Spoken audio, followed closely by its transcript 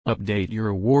Update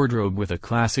your wardrobe with a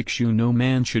classic shoe no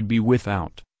man should be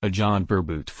without, a jodhpur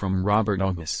boot from Robert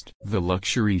August. The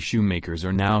luxury shoemakers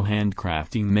are now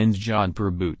handcrafting men's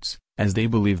jodhpur boots, as they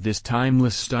believe this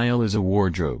timeless style is a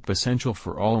wardrobe essential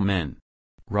for all men.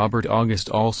 Robert August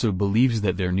also believes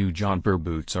that their new jodhpur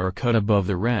boots are cut above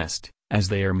the rest, as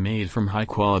they are made from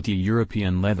high-quality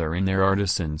European leather in their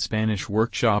artisan Spanish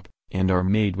workshop, and are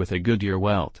made with a Goodyear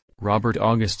welt. Robert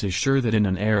August is sure that in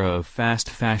an era of fast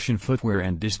fashion footwear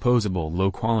and disposable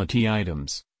low-quality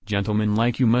items, gentlemen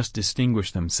like you must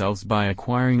distinguish themselves by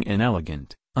acquiring an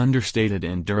elegant, understated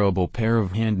and durable pair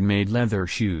of handmade leather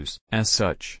shoes. As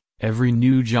such, every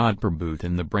new jodhpur boot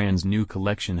in the brand's new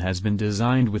collection has been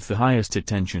designed with the highest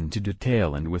attention to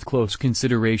detail and with close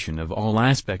consideration of all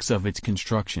aspects of its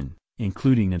construction,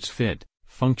 including its fit,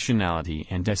 functionality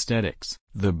and aesthetics.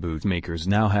 The boot makers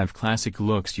now have classic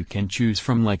looks you can choose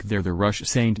from, like the Rush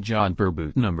Saint Jodhpur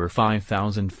boot number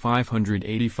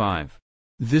 5585.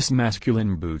 This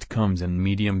masculine boot comes in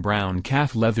medium brown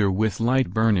calf leather with light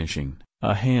burnishing,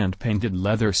 a hand-painted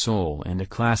leather sole and a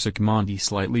classic Monty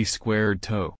slightly squared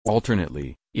toe.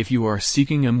 Alternately, if you are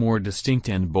seeking a more distinct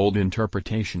and bold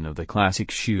interpretation of the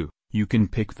classic shoe, you can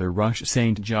pick the Rush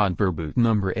Saint Jodhpur boot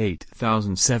number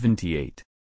 8078.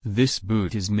 This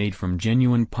boot is made from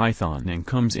genuine python and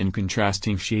comes in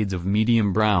contrasting shades of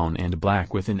medium brown and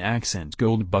black with an accent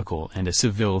gold buckle and a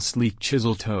Seville sleek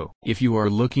chisel toe. If you are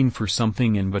looking for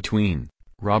something in between,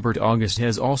 Robert August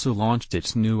has also launched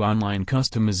its new online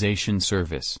customization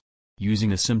service.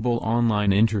 Using a simple online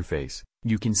interface,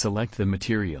 you can select the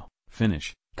material,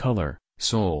 finish, color,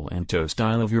 sole and toe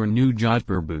style of your new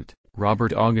jodhpur boot.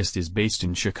 Robert August is based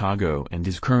in Chicago and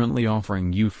is currently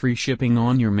offering you free shipping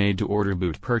on your made-to-order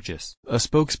boot purchase. A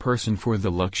spokesperson for the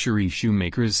luxury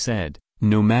shoemakers said,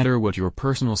 "No matter what your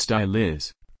personal style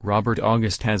is, Robert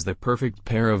August has the perfect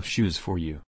pair of shoes for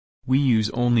you. We use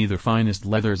only the finest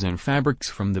leathers and fabrics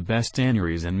from the best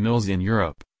tanneries and mills in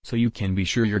Europe, so you can be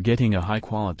sure you're getting a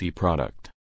high-quality product.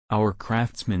 Our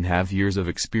craftsmen have years of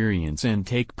experience and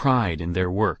take pride in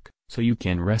their work, so you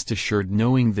can rest assured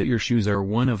knowing that your shoes are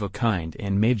one of a kind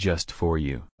and made just for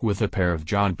you." With a pair of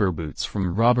jodhpur boots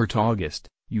from Robert August,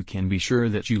 you can be sure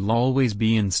that you'll always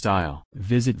be in style.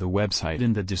 Visit the website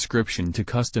in the description to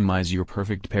customize your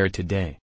perfect pair today.